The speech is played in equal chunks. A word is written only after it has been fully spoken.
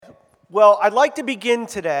Well, I'd like to begin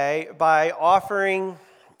today by offering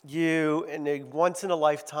you a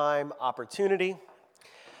once-in-a-lifetime opportunity.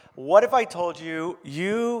 What if I told you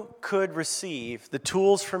you could receive the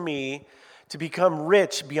tools from me to become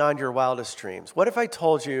rich beyond your wildest dreams? What if I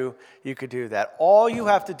told you you could do that? All you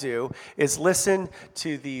have to do is listen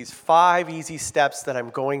to these 5 easy steps that I'm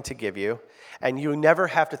going to give you, and you never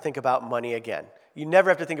have to think about money again. You never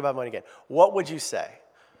have to think about money again. What would you say?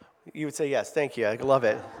 You would say, yes, thank you, I love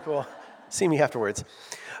it. Cool. See me afterwards.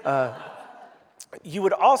 You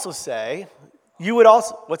would also say,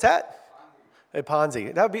 what's that? A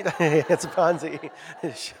Ponzi. That would be, it's a Ponzi.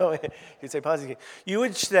 You'd say Ponzi. You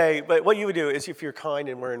would say, but what you would do is if you're kind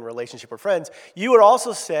and we're in a relationship or friends, you would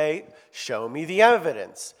also say, show me the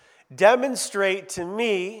evidence. Demonstrate to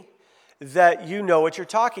me that you know what you're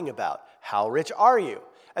talking about. How rich are you?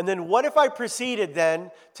 And then what if I proceeded then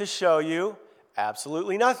to show you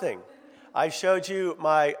absolutely nothing? I showed you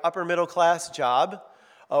my upper middle class job,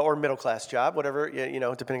 or middle class job, whatever,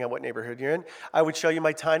 depending on what neighborhood you're in. I would show you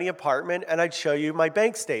my tiny apartment, and I'd show you my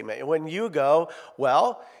bank statement. And when you go,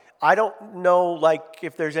 well, I don't know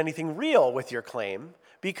if there's anything real with your claim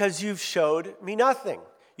because you've showed me nothing.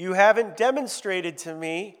 You haven't demonstrated to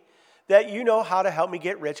me that you know how to help me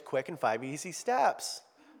get rich quick in 5 easy steps.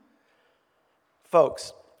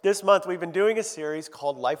 Folks, this month we've been doing a series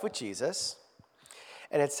called Life with Jesus,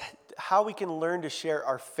 and it's how we can learn to share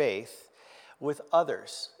our faith with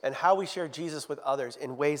others and how we share Jesus with others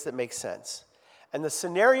in ways that make sense. And the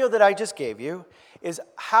scenario that I just gave you is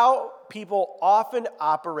how people often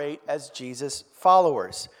operate as Jesus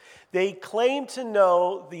followers. They claim to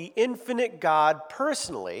know the infinite God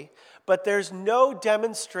personally, but there's no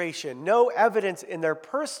demonstration, no evidence in their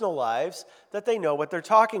personal lives that they know what they're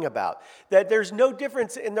talking about. That there's no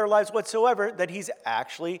difference in their lives whatsoever that he's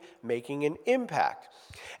actually making an impact.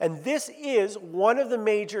 And this is one of the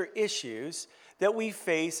major issues that we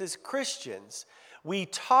face as Christians. We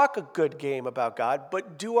talk a good game about God,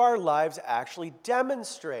 but do our lives actually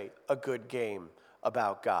demonstrate a good game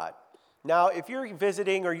about God? Now, if you're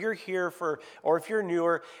visiting or you're here or if you're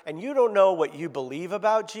newer and you don't know what you believe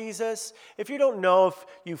about Jesus, if you don't know if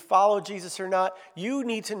you follow Jesus or not, you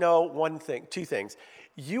need to know two things.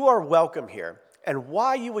 You are welcome here. And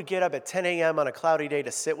why you would get up at 10 a.m. on a cloudy day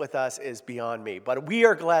to sit with us is beyond me. But we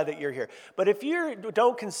are glad that you're here. But if you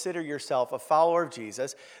don't consider yourself a follower of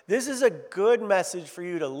Jesus, this is a good message for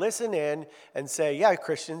you to listen in and say, yeah,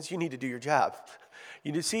 Christians, you need to do your job.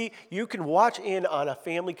 You can watch in on a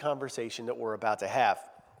family conversation that we're about to have.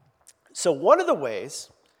 So one of the ways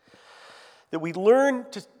that we learn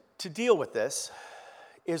to deal with this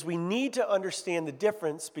is we need to understand the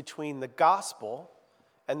difference between the gospel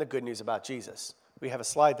and the good news about Jesus. We have a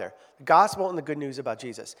slide there. The gospel and the good news about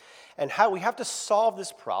Jesus. And how we have to solve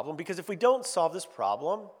this problem, because if we don't solve this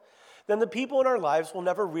problem, then the people in our lives will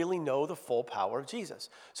never really know the full power of Jesus.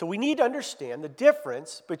 So we need to understand the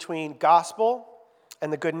difference between gospel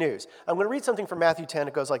and the good news. I'm going to read something from Matthew 10.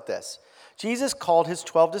 It goes like this. Jesus called his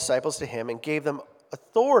 12 disciples to him and gave them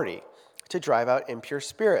authority to drive out impure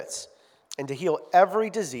spirits and to heal every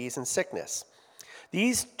disease and sickness.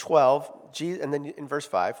 These 12, and then in verse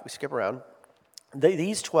 5, we skip around.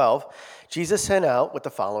 These 12, Jesus sent out with the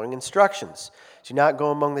following instructions. Do not go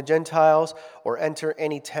among the Gentiles or enter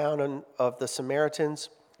any town of the Samaritans.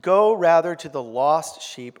 Go rather to the lost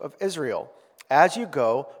sheep of Israel. As you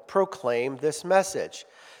go, proclaim this message.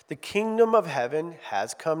 The kingdom of heaven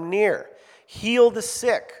has come near. Heal the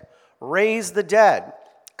sick, raise the dead,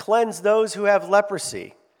 cleanse those who have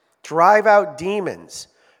leprosy, drive out demons.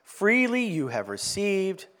 Freely you have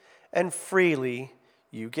received, and freely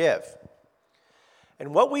you give.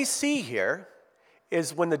 And what we see here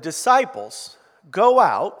is when the disciples go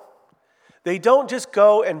out, they don't just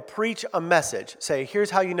go and preach a message, say,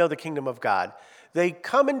 here's how you know the kingdom of God. They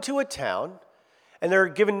come into a town, and they're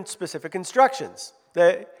given specific instructions.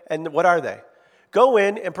 And what are they? Go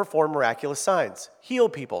in and perform miraculous signs, heal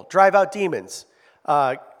people, drive out demons,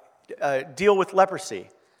 deal with leprosy.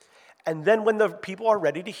 And then when the people are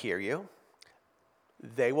ready to hear you,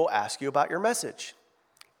 they will ask you about your message.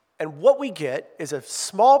 And what we get is a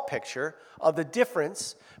small picture of the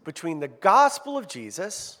difference between the gospel of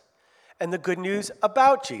Jesus and the good news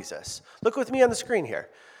about Jesus. Look with me on the screen here.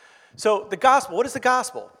 So the gospel, what is the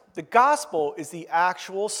gospel? The gospel is the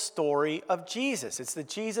actual story of Jesus. It's that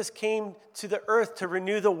Jesus came to the earth to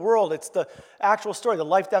renew the world. It's the actual story, the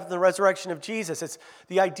life, death, and the resurrection of Jesus. It's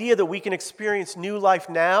the idea that we can experience new life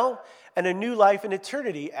now and a new life in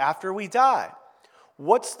eternity after we die.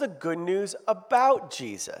 What's the good news about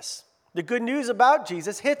Jesus? The good news about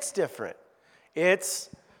Jesus hits different. It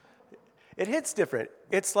hits different.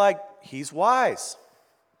 It's like he's wise.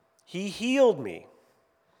 He healed me.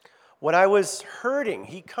 When I was hurting,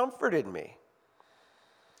 he comforted me.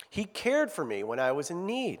 He cared for me when I was in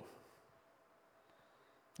need.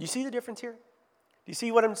 You see the difference here? Do you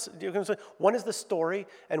see what I'm saying? One is the story,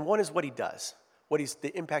 and one is what he does,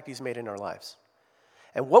 the impact he's made in our lives.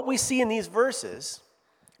 And what we see in these verses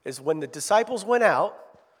is when the disciples went out,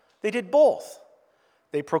 they did both.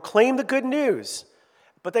 They proclaimed the good news,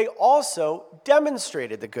 but they also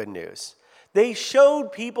demonstrated the good news. They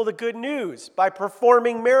showed people the good news by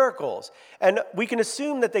performing miracles. And we can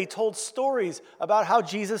assume that they told stories about how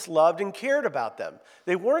Jesus loved and cared about them.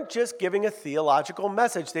 They weren't just giving a theological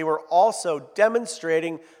message. They were also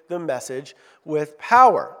demonstrating the message with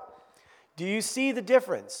power. Do you see the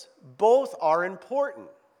difference? Both are important.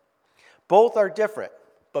 Both are different,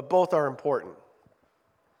 but both are important.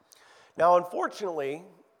 Now, unfortunately,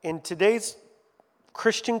 in today's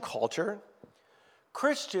Christian culture,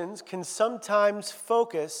 Christians can sometimes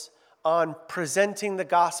focus on presenting the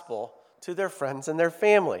gospel to their friends and their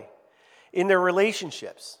family in their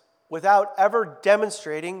relationships without ever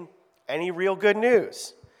demonstrating any real good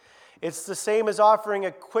news. It's the same as offering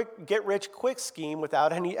a quick get-rich-quick scheme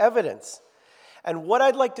without any evidence. And what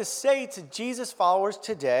I'd like to say to Jesus followers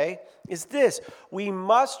today is this: we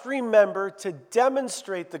must remember to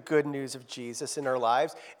demonstrate the good news of Jesus in our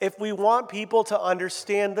lives if we want people to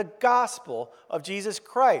understand the gospel of Jesus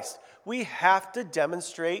Christ. We have to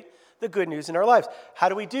demonstrate the good news in our lives. How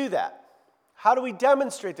do we do that? How do we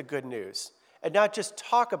demonstrate the good news and not just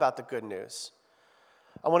talk about the good news?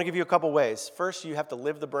 I want to give you a couple ways. First, you have to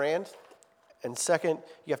live the brand. And second,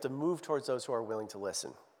 you have to move towards those who are willing to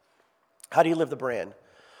listen. How do you live the brand?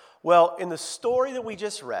 Well, in the story that we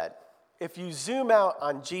just read, if you zoom out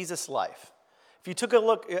on Jesus' life, if you took a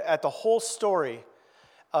look at the whole story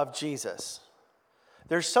of Jesus,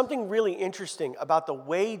 there's something really interesting about the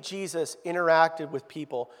way Jesus interacted with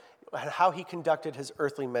people and how he conducted his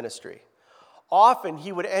earthly ministry. Often,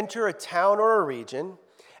 he would enter a town or a region,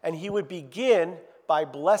 and he would begin by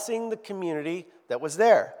blessing the community that was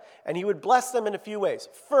there. And he would bless them in a few ways.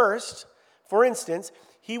 First, for instance,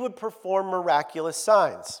 he would perform miraculous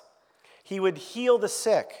signs. He would heal the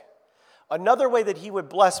sick. Another way that he would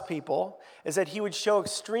bless people is that he would show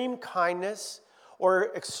extreme kindness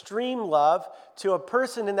or extreme love to a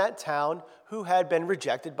person in that town who had been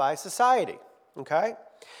rejected by society. Okay?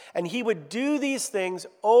 And he would do these things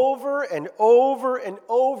over and over and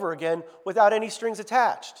over again without any strings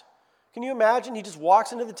attached. Can you imagine? He just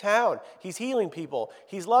walks into the town. He's healing people.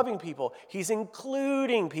 He's loving people. He's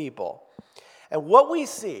including people. And what we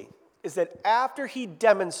see is that after he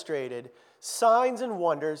demonstrated signs and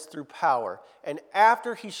wonders through power, and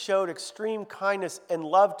after he showed extreme kindness and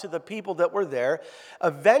love to the people that were there,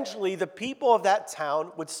 eventually the people of that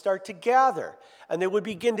town would start to gather, and they would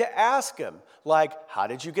begin to ask him, like, how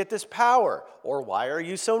did you get this power? Or why are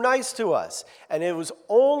you so nice to us? And it was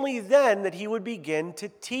only then that he would begin to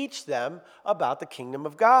teach them about the kingdom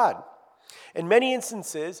of God. In many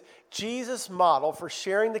instances, Jesus' model for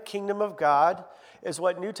sharing the kingdom of God is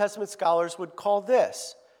what New Testament scholars would call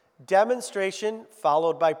this: demonstration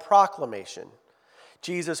followed by proclamation.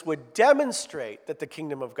 Jesus would demonstrate that the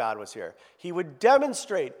kingdom of God was here. He would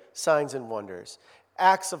demonstrate signs and wonders,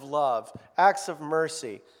 acts of love, acts of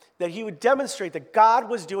mercy, that he would demonstrate that God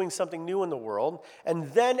was doing something new in the world,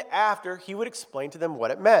 and then after, he would explain to them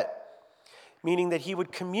what it meant, meaning that he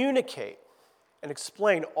would communicate and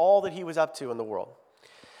explain all that he was up to in the world.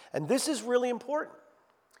 And this is really important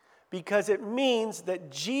because it means that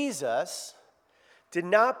Jesus did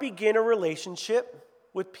not begin a relationship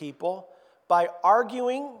with people by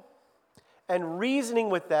arguing and reasoning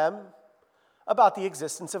with them about the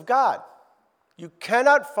existence of God. You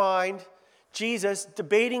cannot find Jesus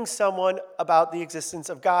debating someone about the existence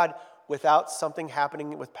of God without something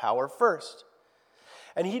happening with power first.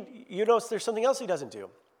 And you notice there's something else he doesn't do.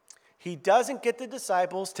 He doesn't get the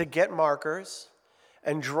disciples to get markers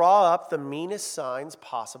and draw up the meanest signs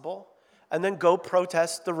possible and then go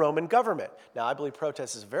protest the Roman government. Now, I believe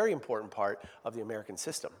protest is a very important part of the American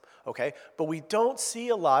system, okay? But we don't see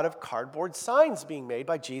a lot of cardboard signs being made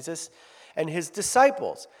by Jesus and his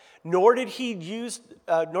disciples. Nor did he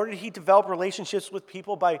develop relationships with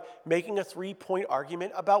people by making a 3-point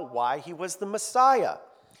argument about why he was the Messiah.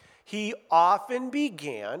 He often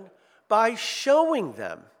began by showing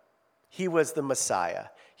them he was the Messiah.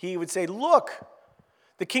 He would say, look,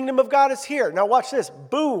 the kingdom of God is here. Now watch this.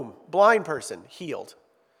 Boom, blind person, healed.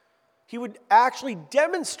 He would actually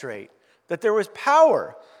demonstrate that there was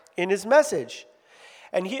power in his message.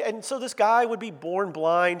 And so this guy would be born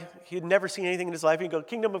blind. He had never seen anything in his life. He'd go,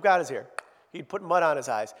 kingdom of God is here. He'd put mud on his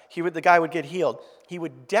eyes. The guy would get healed. He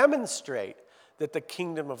would demonstrate that the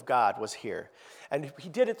kingdom of God was here. And he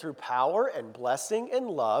did it through power and blessing and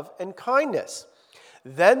love and kindness.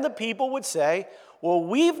 Then the people would say, well,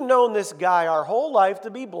 we've known this guy our whole life to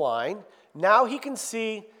be blind. Now he can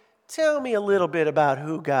see. Tell me a little bit about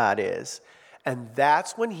who God is. And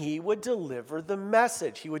that's when he would deliver the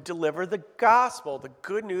message. He would deliver the gospel, the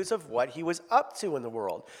good news of what he was up to in the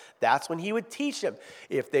world. That's when he would teach them.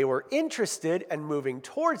 If they were interested and moving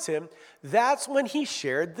towards him, that's when he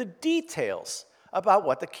shared the details about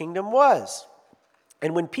what the kingdom was.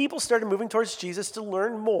 And when people started moving towards Jesus to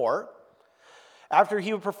learn more, after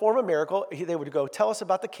he would perform a miracle, they would go, tell us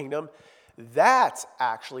about the kingdom. That's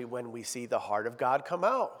actually when we see the heart of God come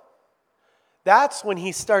out. That's when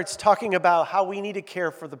he starts talking about how we need to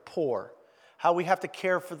care for the poor, how we have to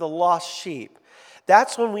care for the lost sheep.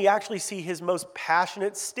 That's when we actually see his most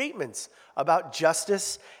passionate statements about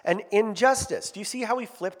justice and injustice. Do you see how he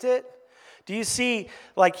flipped it? Do you see,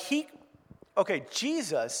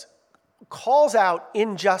 Jesus calls out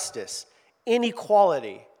injustice,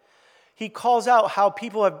 inequality. He calls out how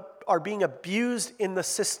people are being abused in the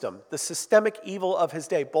system, the systemic evil of his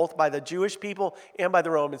day, both by the Jewish people and by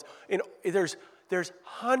the Romans. There's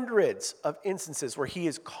hundreds of instances where he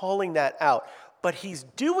is calling that out, but he's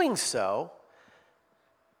doing so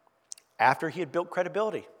after he had built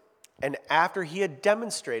credibility and after he had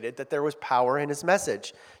demonstrated that there was power in his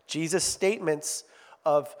message. Jesus' statements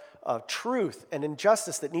of truth and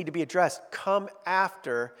injustice that need to be addressed come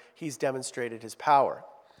after he's demonstrated his power.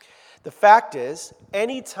 The fact is,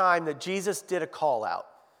 anytime that Jesus did a call out,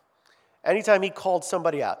 anytime he called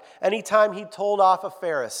somebody out, anytime he told off a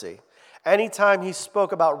Pharisee, anytime he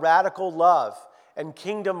spoke about radical love and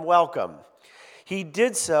kingdom welcome, he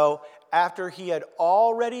did so after he had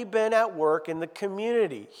already been at work in the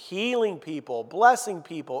community, healing people, blessing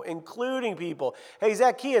people, including people. Hey,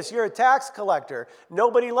 Zacchaeus, you're a tax collector.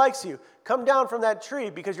 Nobody likes you. Come down from that tree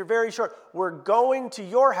because you're very short. We're going to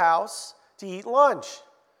your house to eat lunch.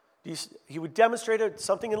 He would demonstrate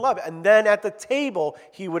something in love. And then at the table,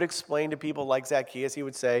 he would explain to people like Zacchaeus, he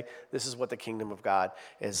would say, this is what the kingdom of God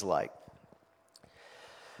is like.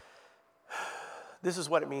 This is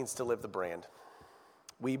what it means to live the brand.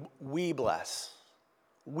 We bless,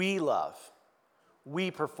 we love,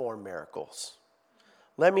 we perform miracles.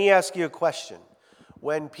 Let me ask you a question.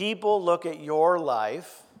 When people look at your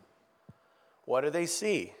life, what do they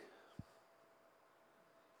see?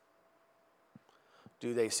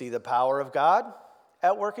 Do they see the power of God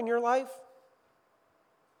at work in your life?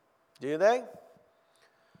 Do they?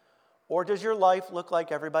 Or does your life look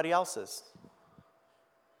like everybody else's?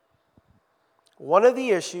 One of the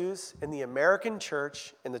issues in the American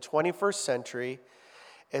church in the 21st century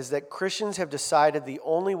is that Christians have decided the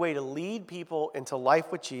only way to lead people into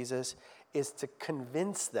life with Jesus is to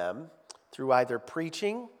convince them through either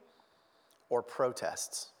preaching or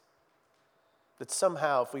protests. That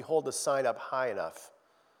somehow, if we hold the sign up high enough,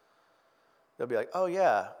 they'll be like, oh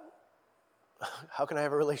yeah, how can I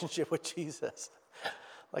have a relationship with Jesus?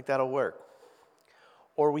 Like that'll work.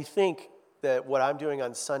 Or we think that what I'm doing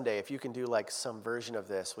on Sunday, if you can do like some version of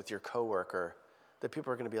this with your coworker, that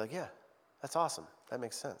people are going to be like, yeah, that's awesome. That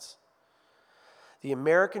makes sense. The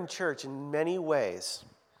American church, in many ways,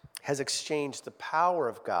 has exchanged the power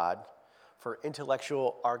of God for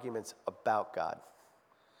intellectual arguments about God.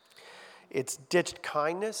 It's ditched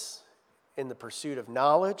kindness in the pursuit of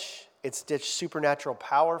knowledge. It's ditched supernatural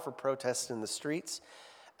power for protests in the streets.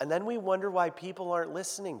 And then we wonder why people aren't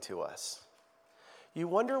listening to us. You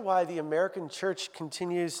wonder why the American church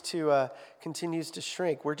continues to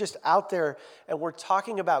shrink. We're just out there and we're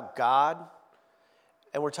talking about God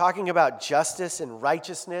and we're talking about justice and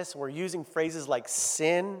righteousness. We're using phrases like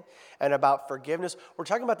sin and about forgiveness. We're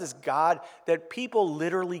talking about this God that people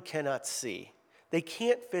literally cannot see. They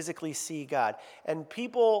can't physically see God. And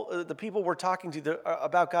the people we're talking to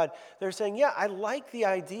about God, they're saying, yeah, I like the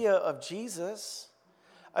idea of Jesus.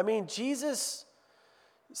 I mean, Jesus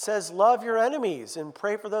says, love your enemies and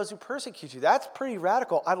pray for those who persecute you. That's pretty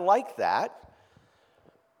radical. I like that.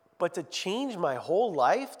 But to change my whole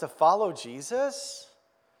life to follow Jesus,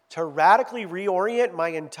 to radically reorient my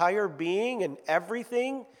entire being and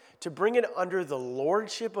everything, to bring it under the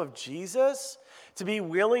lordship of Jesus, to be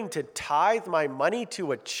willing to tithe my money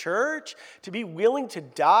to a church, to be willing to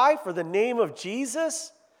die for the name of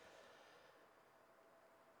Jesus,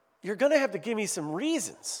 you're going to have to give me some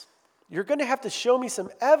reasons. You're going to have to show me some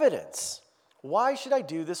evidence. Why should I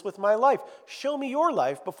do this with my life? Show me your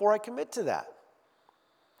life before I commit to that.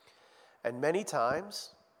 And many times,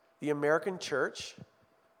 the American church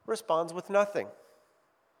responds with nothing.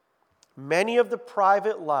 Many of the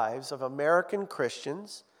private lives of American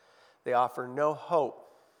Christians, they offer no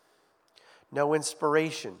hope, no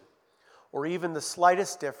inspiration, or even the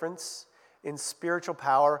slightest difference in spiritual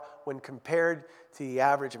power when compared to the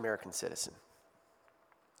average American citizen.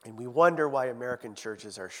 And we wonder why American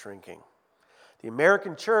churches are shrinking. The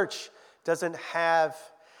American church doesn't have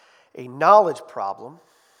a knowledge problem,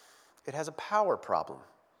 it has a power problem.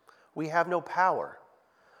 We have no power.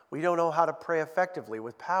 We don't know how to pray effectively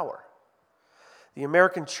with power. The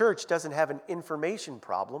American church doesn't have an information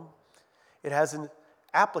problem, it has an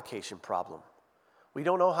application problem. We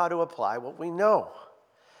don't know how to apply what we know.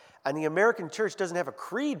 And the American church doesn't have a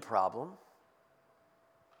creed problem,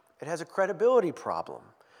 it has a credibility problem.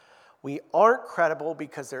 We aren't credible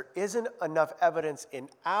because there isn't enough evidence in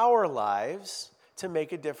our lives to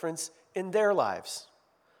make a difference in their lives.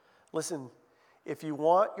 Listen, if you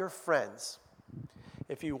want your friends,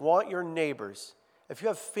 if you want your neighbors, if you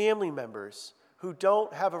have family members who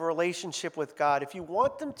don't have a relationship with God, if you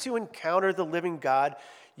want them to encounter the living God,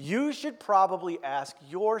 you should probably ask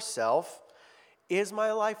yourself, is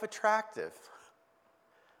my life attractive?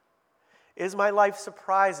 Is my life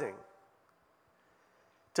surprising?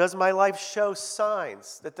 Does my life show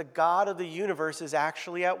signs that the God of the universe is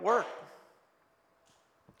actually at work?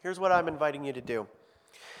 Here's what I'm inviting you to do.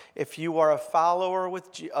 If you are a follower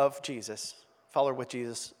of Jesus,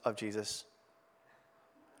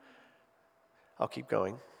 I'll keep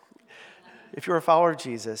going. If you're a follower of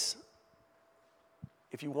Jesus,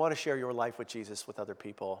 if you want to share your life with Jesus with other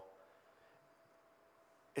people,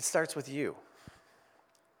 it starts with you.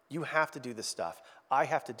 You have to do this stuff. I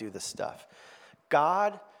have to do this stuff.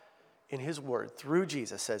 God, in his word, through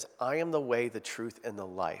Jesus, says, I am the way, the truth, and the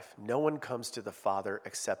life. No one comes to the Father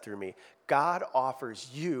except through me. God offers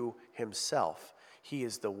you himself. He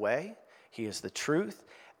is the way, he is the truth,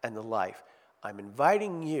 and the life. I'm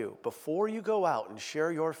inviting you, before you go out and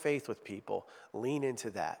share your faith with people, lean into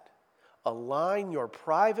that. Align your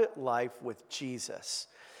private life with Jesus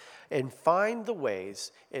and find the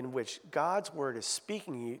ways in which God's word is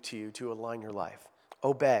speaking to you to align your life.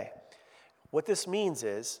 Obey. What this means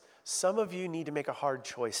is some of you need to make a hard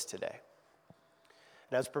choice today.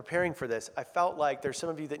 And I was preparing for this, I felt like there's some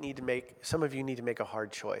of you need to make a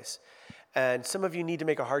hard choice. And some of you need to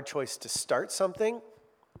make a hard choice to start something,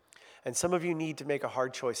 and some of you need to make a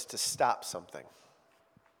hard choice to stop something.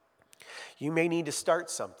 You may need to start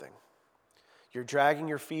something. You're dragging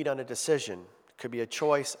your feet on a decision. It could be a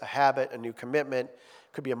choice, a habit, a new commitment.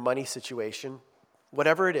 It could be a money situation.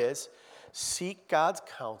 Whatever it is, seek God's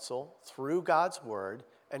counsel through God's word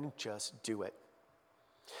and just do it.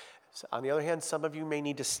 So on the other hand, some of you may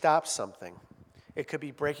need to stop something. It could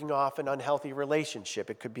be breaking off an unhealthy relationship.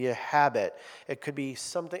 It could be a habit. It could be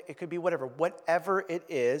something. It could be whatever. Whatever it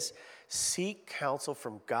is, seek counsel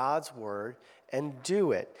from God's word and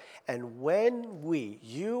do it. And when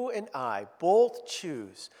you and I, both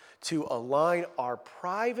choose to align our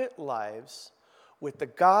private lives with the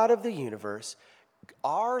God of the universe,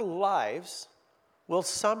 our lives will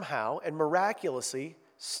somehow and miraculously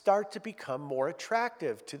start to become more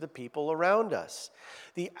attractive to the people around us.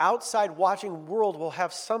 The outside watching world will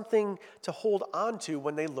have something to hold on to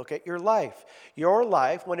when they look at your life. Your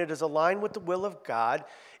life, when it is aligned with the will of God,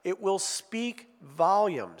 it will speak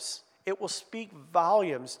volumes. It will speak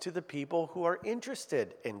volumes to the people who are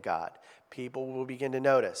interested in God. People will begin to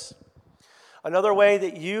notice. Another way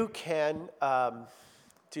that you can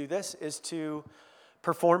do this is to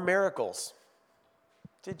perform miracles.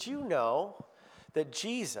 Did you know that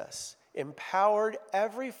Jesus empowered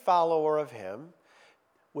every follower of him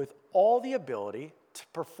with all the ability to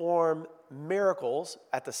perform miracles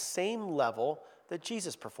at the same level that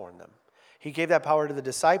Jesus performed them? He gave that power to the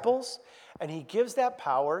disciples, and he gives that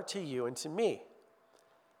power to you and to me.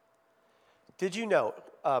 Did you know,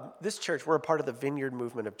 this church, we're a part of the Vineyard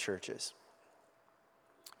movement of churches.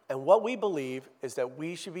 And what we believe is that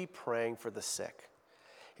we should be praying for the sick.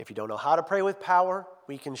 If you don't know how to pray with power,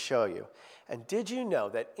 we can show you. And did you know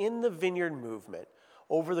that in the Vineyard movement,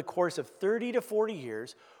 over the course of 30 to 40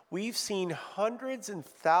 years, we've seen hundreds and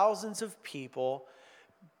thousands of people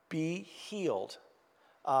be healed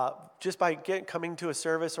just by coming to a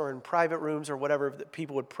service or in private rooms or whatever, that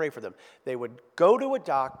people would pray for them. They would go to a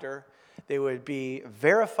doctor, they would be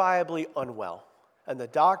verifiably unwell, and the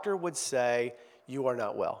doctor would say, "You are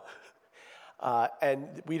not well."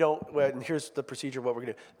 And here's the procedure, what we're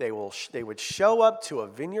going to do. They would show up to a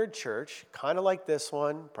Vineyard church, kind of like this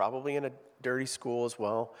one, probably in a dirty school as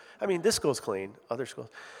well. I mean, this school's clean, other schools.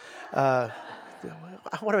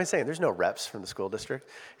 What am I saying? There's no reps from the school district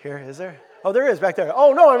here, is there? Oh, there is back there.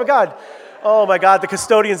 Oh, no, oh my God. Oh my God, the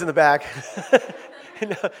custodian's in the back.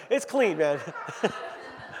 No, it's clean, man.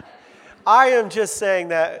 I am just saying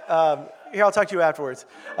that, here, I'll talk to you afterwards.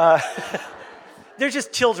 there's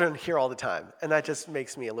just children here all the time, and that just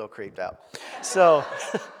makes me a little creeped out. So,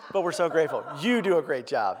 but we're so grateful. You do a great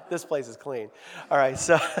job. This place is clean. All right,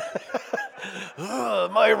 so,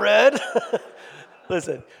 am I red?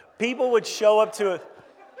 Listen, people would show up to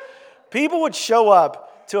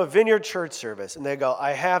a Vineyard Church service, and they go,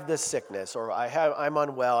 I have this sickness, or I'm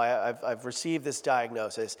unwell, I've received this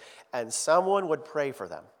diagnosis, and someone would pray for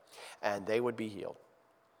them, and they would be healed.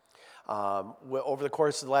 Over the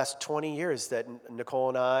course of the last 20 years that Nicole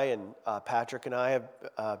and I and Patrick and I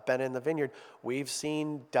have been in the Vineyard, we've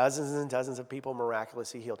seen dozens and dozens of people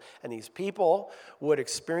miraculously healed. And these people would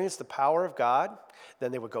experience the power of God.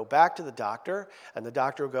 Then they would go back to the doctor, and the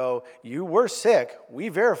doctor would go, you were sick. We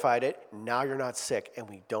verified it. Now you're not sick. And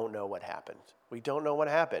we don't know what happened. We don't know what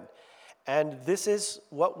happened. And this is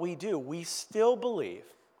what we do. We still believe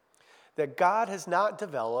that God has not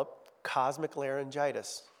developed cosmic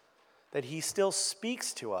laryngitis, that he still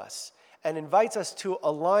speaks to us and invites us to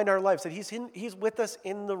align our lives, that he's with us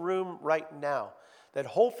in the room right now, that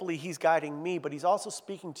hopefully he's guiding me, but he's also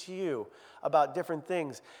speaking to you about different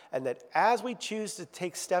things, and that as we choose to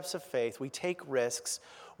take steps of faith, we take risks,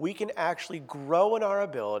 we can actually grow in our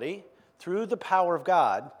ability through the power of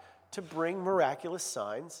God to bring miraculous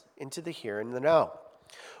signs into the here and the now.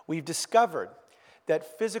 We've discovered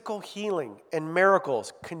that physical healing and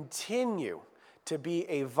miracles continue to be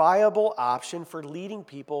a viable option for leading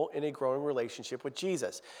people in a growing relationship with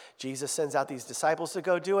Jesus. Jesus sends out these disciples to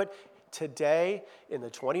go do it. Today, in the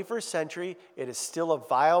 21st century, it is still a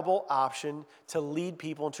viable option to lead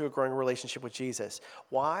people into a growing relationship with Jesus.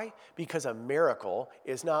 Why? Because a miracle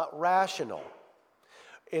is not rational.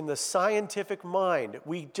 In the scientific mind,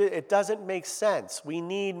 it doesn't make sense. We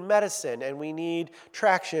need medicine and we need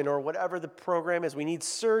traction or whatever the program is. We need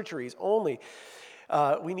surgeries only.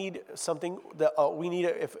 We need something that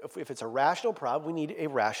if it's a rational problem, we need a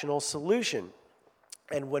rational solution.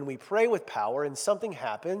 And when we pray with power and something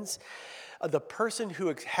happens, the person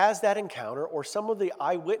who has that encounter or some of the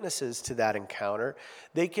eyewitnesses to that encounter,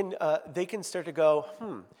 they can start to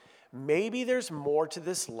go, maybe there's more to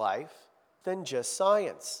this life than just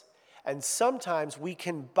science. And sometimes we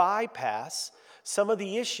can bypass some of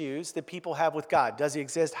the issues that people have with God. Does he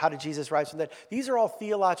exist? How did Jesus rise from the dead? These are all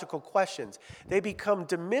theological questions. They become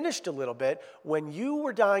diminished a little bit when you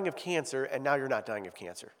were dying of cancer and now you're not dying of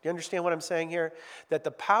cancer. Do you understand what I'm saying here? That the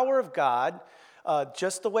power of God,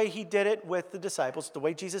 just the way he did it with the disciples, the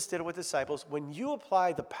way Jesus did it with the disciples, when you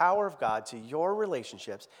apply the power of God to your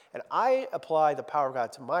relationships, and I apply the power of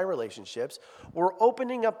God to my relationships, we're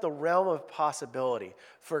opening up the realm of possibility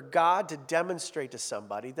for God to demonstrate to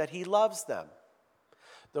somebody that he loves them.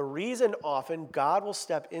 The reason often God will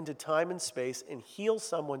step into time and space and heal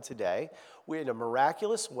someone today in a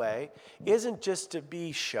miraculous way isn't just to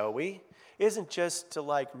be showy, isn't just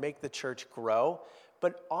to make the church grow,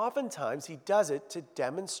 but oftentimes he does it to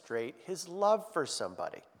demonstrate his love for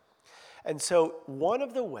somebody. And so one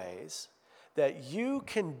of the ways that you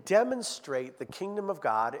can demonstrate the kingdom of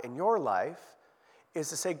God in your life is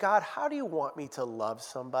to say, God, how do you want me to love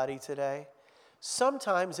somebody today?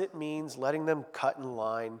 Sometimes it means letting them cut in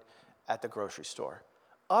line at the grocery store.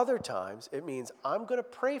 Other times it means I'm going to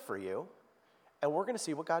pray for you and we're going to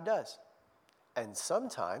see what God does. And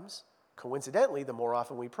sometimes, coincidentally, the more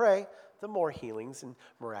often we pray, the more healings and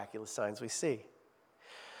miraculous signs we see.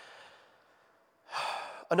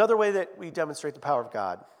 Another way that we demonstrate the power of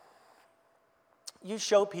God, you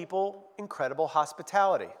show people incredible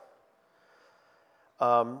hospitality.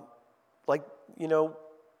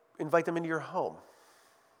 Invite them into your home,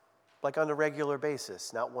 on a regular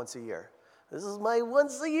basis, not once a year. This is my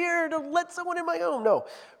once a year to let someone in my home. No,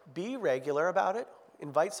 be regular about it.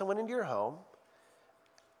 Invite someone into your home.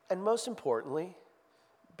 And most importantly,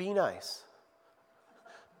 be nice.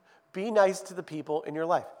 Be nice to the people in your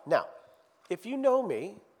life. Now, if you know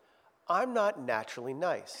me, I'm not naturally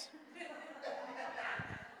nice.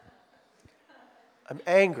 I'm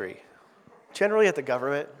angry. Generally at the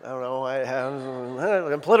government. I don't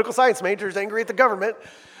know. I'm political science majors angry at the government.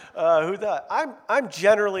 Who thought? I'm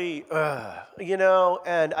generally,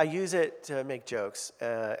 and I use it to make jokes.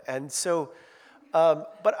 But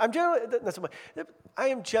I'm generally, I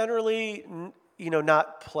am generally,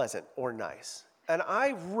 not pleasant or nice. And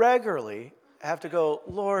I regularly have to go,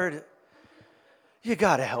 Lord, you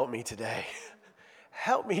got to help me today.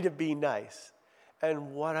 Help me to be nice.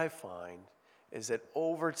 And what I find is that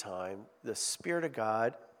over time, the Spirit of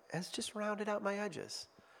God has just rounded out my edges.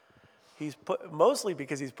 Mostly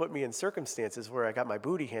because he's put me in circumstances where I got my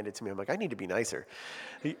booty handed to me. I'm like, I need to be nicer.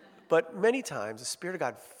 But many times, the Spirit of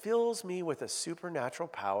God fills me with a supernatural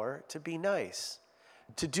power to be nice.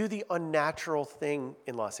 to do the unnatural thing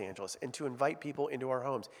in Los Angeles and to invite people into our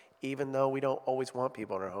homes, even though we don't always want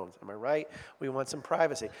people in our homes. Am I right? We want some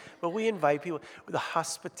privacy. But we invite people. The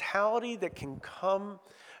hospitality that can come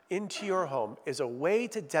into your home is a way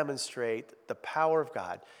to demonstrate the power of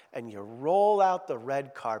God. And you roll out the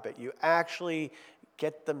red carpet. You actually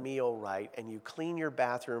get the meal right, and you clean your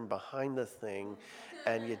bathroom behind the thing,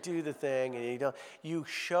 and you do the thing, and you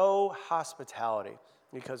show hospitality.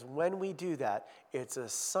 Because when we do that, it's a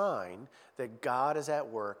sign that God is at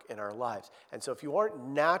work in our lives. And so if you aren't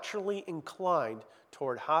naturally inclined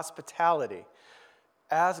toward hospitality,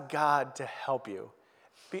 ask God to help you.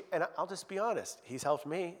 And I'll just be honest, he's helped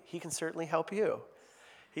me. He can certainly help you.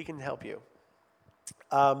 He can help you.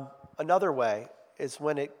 Another way is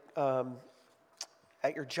when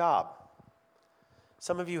at your job.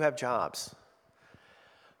 Some of you have jobs.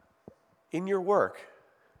 In your work,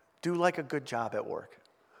 do like a good job at work.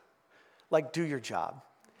 Like, do your job.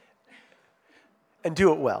 And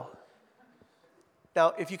do it well.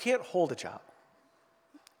 Now, if you can't hold a job,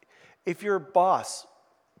 if your boss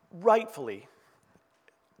rightfully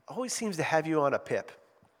always seems to have you on a PIP,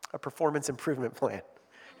 a performance improvement plan,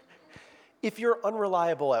 if you're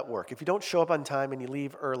unreliable at work, if you don't show up on time and you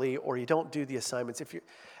leave early or you don't do the assignments,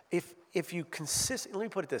 if you consistently, let me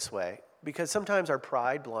put it this way, because sometimes our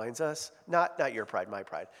pride blinds us. Not your pride, my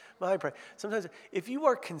pride. My pride. Sometimes if you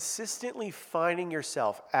are consistently finding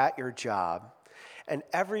yourself at your job and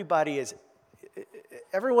everyone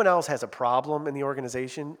else has a problem in the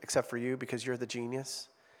organization except for you because you're the genius,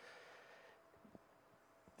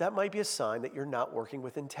 that might be a sign that you're not working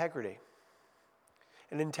with integrity.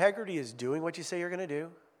 And integrity is doing what you say you're going to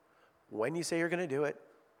do, when you say you're going to do it,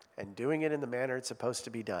 and doing it in the manner it's supposed to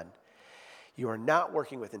be done. You are not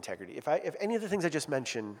working with integrity. If any of the things I just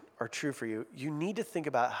mentioned are true for you, you need to think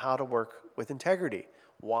about how to work with integrity.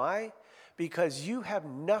 Why? Because you have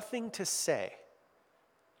nothing to say.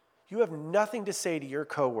 You have nothing to say to your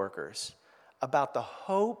coworkers about the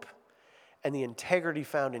hope and the integrity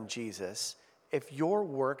found in Jesus if your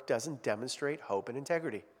work doesn't demonstrate hope and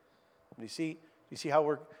integrity. Do you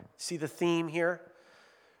see the theme here?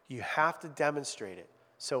 You have to demonstrate it.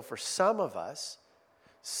 So for some of us,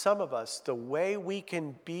 the way we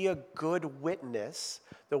can be a good witness,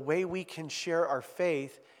 the way we can share our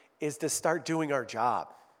faith is to start doing our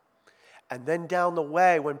job. And then down the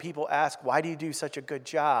way, when people ask, why do you do such a good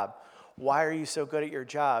job? Why are you so good at your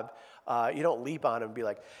job? You don't leap on them and be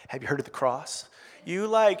like, have you heard of the cross? You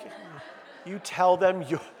tell them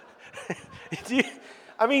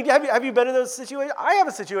have you been in those situations? I have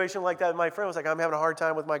a situation like that. My friend was like, I'm having a hard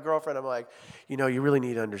time with my girlfriend. I'm like, you really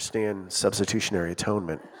need to understand substitutionary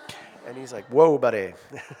atonement. And he's like, whoa, buddy.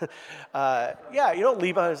 You don't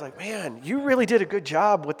leave on it. It's like, man, you really did a good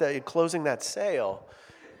job with closing that sale.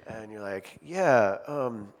 And you're like, yeah,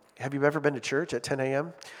 have you ever been to church at 10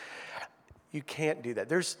 a.m.? You can't do that.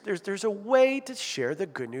 There's a way to share the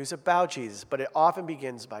good news about Jesus, but it often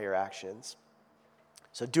begins by your actions.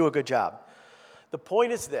 So do a good job. The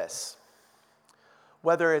point is this: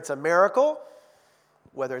 whether it's a miracle,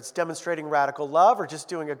 whether it's demonstrating radical love or just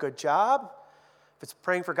doing a good job, if it's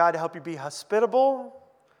praying for God to help you be hospitable,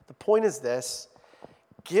 the point is this: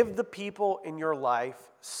 give the people in your life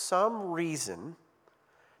some reason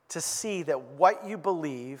to see that what you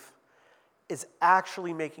believe is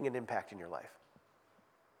actually making an impact in your life.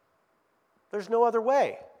 There's no other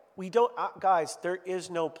way. Guys, there is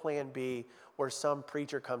no plan B where some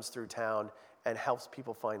preacher comes through town and helps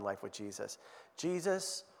people find life with Jesus.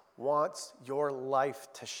 Jesus wants your life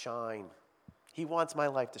to shine. He wants my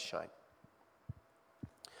life to shine.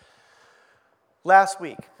 Last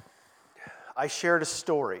week, I shared a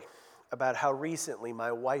story about how recently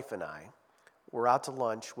my wife and I were out to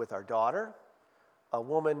lunch with our daughter, a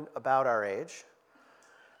woman about our age,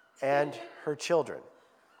 and her children.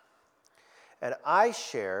 And I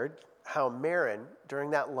shared how Marin,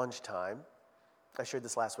 during that lunchtime, I shared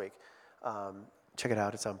this last week. Check it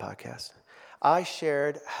out, it's on podcast. I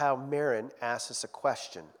shared how Marin asked us a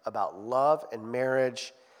question about love and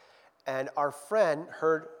marriage, and our friend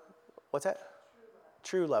heard, what's that?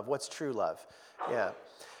 True love. What's true love? Yeah.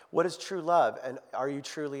 What is true love? And are you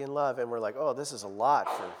truly in love? And we're like, oh, this is a lot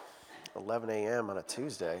for 11 a.m. on a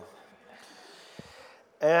Tuesday.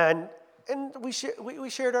 And we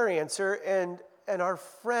shared our answer, and our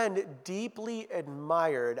friend deeply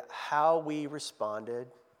admired how we responded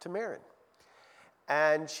to Marin.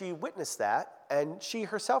 And she witnessed that, and she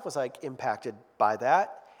herself was impacted by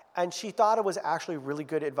that, and she thought it was actually really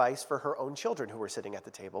good advice for her own children who were sitting at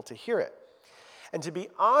the table to hear it. And to be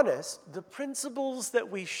honest, the principles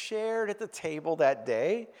that we shared at the table that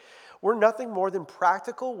day were nothing more than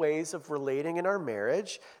practical ways of relating in our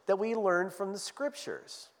marriage that we learned from the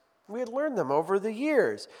scriptures. We had learned them over the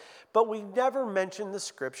years, but we never mentioned the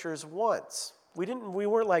scriptures once. We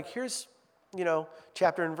weren't like, here's,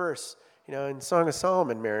 chapter and verse. In Song of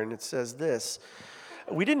Solomon, Marin, it says this.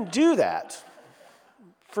 We didn't do that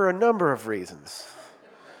for a number of reasons.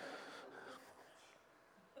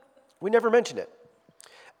 We never mentioned it.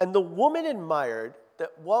 And the woman admired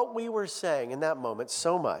that what we were saying in that moment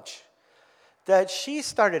so much that she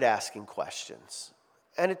started asking questions.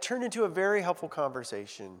 And it turned into a very helpful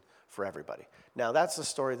conversation for everybody. Now, that's the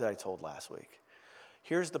story that I told last week.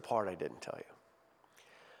 Here's the part I didn't tell you.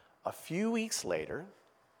 A few weeks later,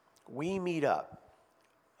 we meet up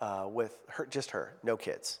with her, just her, no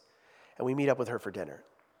kids. And we meet up with her for dinner.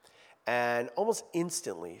 And almost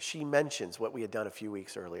instantly, she mentions what we had done a few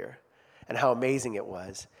weeks earlier and how amazing it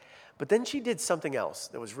was. But then she did something else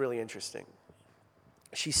that was really interesting.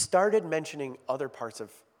 She started mentioning other parts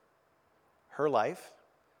of her life.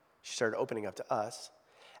 She started opening up to us.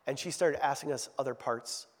 And she started asking us other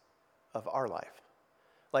parts of our life.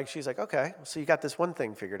 Like, she's like, okay, so you got this one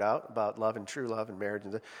thing figured out about love and true love and marriage.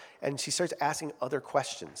 And she starts asking other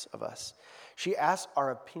questions of us. She asked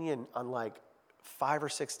our opinion on like 5 or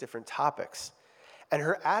 6 different topics. And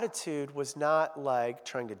her attitude was not like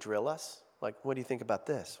trying to drill us. Like, what do you think about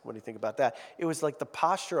this? What do you think about that? It was like the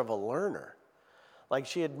posture of a learner. Like,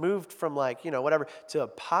 she had moved from whatever to a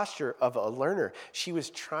posture of a learner. She was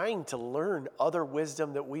trying to learn other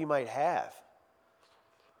wisdom that we might have.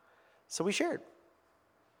 So we shared.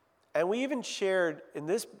 And we even shared in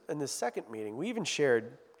this second meeting, we even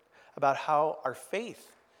shared about how our faith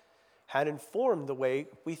had informed the way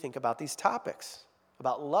we think about these topics,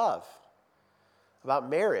 about love, about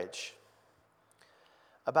marriage,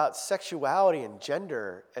 about sexuality and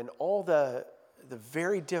gender, and all the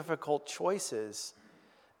very difficult choices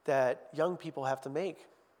that young people have to make.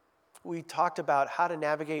 We talked about how to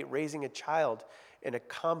navigate raising a child in a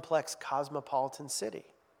complex cosmopolitan city.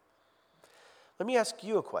 Let me ask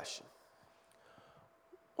you a question.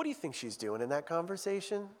 What do you think she's doing in that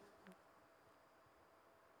conversation?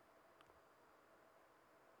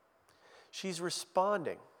 She's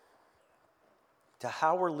responding to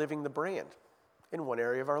how we're living the brand in one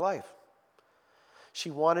area of our life. She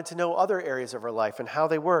wanted to know other areas of her life and how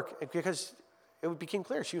they work, because it became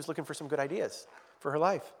clear she was looking for some good ideas for her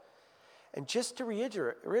life. And just to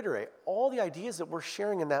reiterate, all the ideas that we're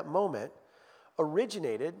sharing in that moment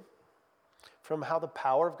originated from how the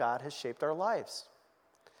power of God has shaped our lives.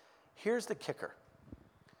 Here's the kicker.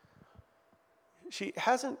 She's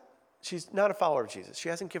not a follower of Jesus. She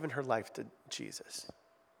hasn't given her life to Jesus.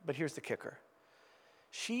 But here's the kicker.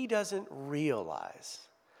 She doesn't realize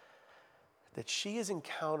that she is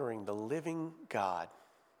encountering the living God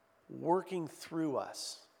working through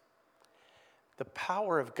us. The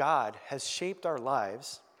power of God has shaped our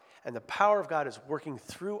lives, and the power of God is working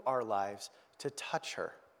through our lives to touch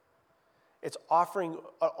her. It's offering,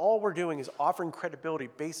 all we're doing is offering credibility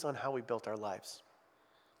based on how we built our lives.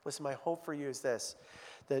 Listen, my hope for you is this,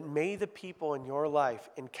 that may the people in your life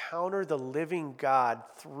encounter the living God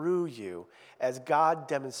through you as God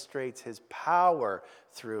demonstrates his power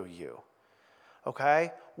through you.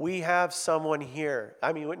 Okay? We have someone here,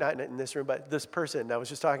 not in this room, but this person I was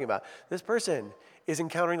just talking about. This person is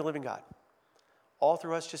encountering the living God, all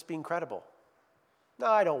through us just being credible. No,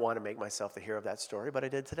 I don't want to make myself the hero of that story, but I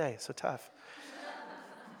did today, so tough.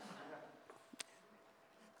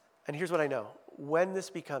 And here's what I know. When this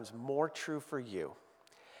becomes more true for you,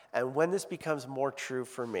 and when this becomes more true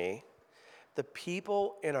for me, the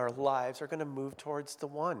people in our lives are going to move towards the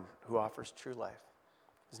one who offers true life.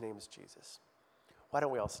 His name is Jesus. Why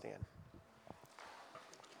don't we all stand?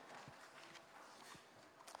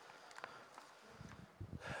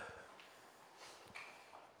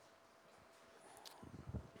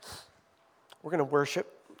 We're going to worship,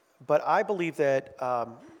 but I believe that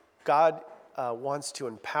God wants to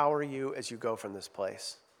empower you as you go from this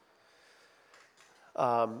place.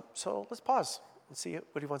 So let's pause and see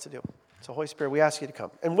what he wants to do. So Holy Spirit, we ask you to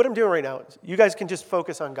come. And what I'm doing right now, you guys can just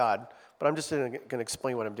focus on God, but I'm just going to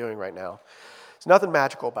explain what I'm doing right now. There's nothing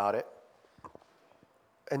magical about it.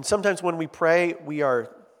 And sometimes when we pray, we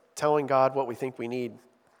are telling God what we think we need.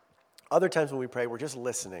 Other times when we pray, we're just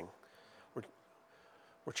listening.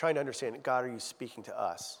 We're trying to understand, God, are you speaking to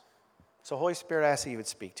us? So Holy Spirit, I ask that you would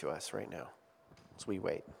speak to us right now as we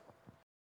wait.